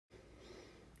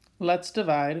Let's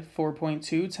divide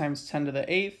 4.2 times 10 to the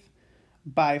 8th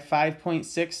by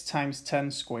 5.6 times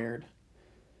 10 squared.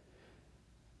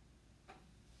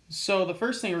 So the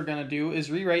first thing we're going to do is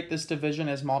rewrite this division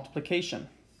as multiplication.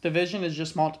 Division is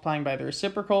just multiplying by the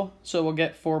reciprocal, so we'll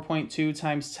get 4.2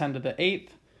 times 10 to the 8th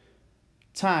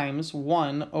times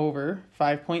 1 over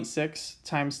 5.6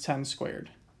 times 10 squared.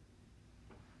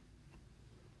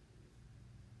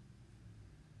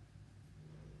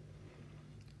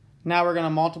 Now we're going to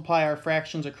multiply our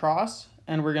fractions across,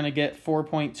 and we're going to get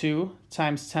 4.2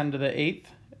 times 10 to the 8th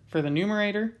for the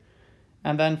numerator,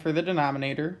 and then for the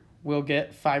denominator, we'll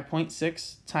get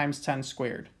 5.6 times 10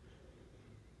 squared.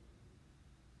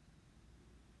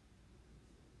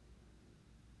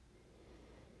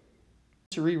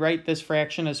 To rewrite this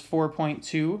fraction as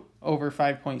 4.2 over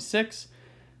 5.6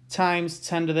 times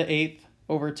 10 to the 8th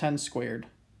over 10 squared.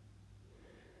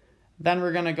 Then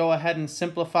we're going to go ahead and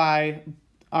simplify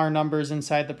our numbers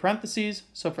inside the parentheses.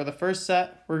 So for the first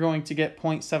set, we're going to get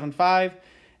 0.75,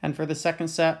 and for the second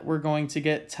set, we're going to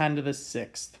get 10 to the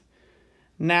 6th.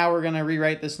 Now we're going to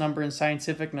rewrite this number in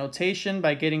scientific notation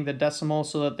by getting the decimal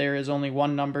so that there is only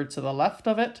one number to the left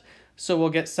of it. So we'll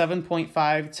get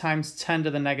 7.5 times 10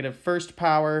 to the negative first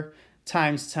power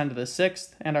times 10 to the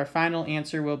 6th, and our final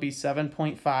answer will be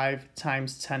 7.5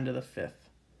 times 10 to the 5th.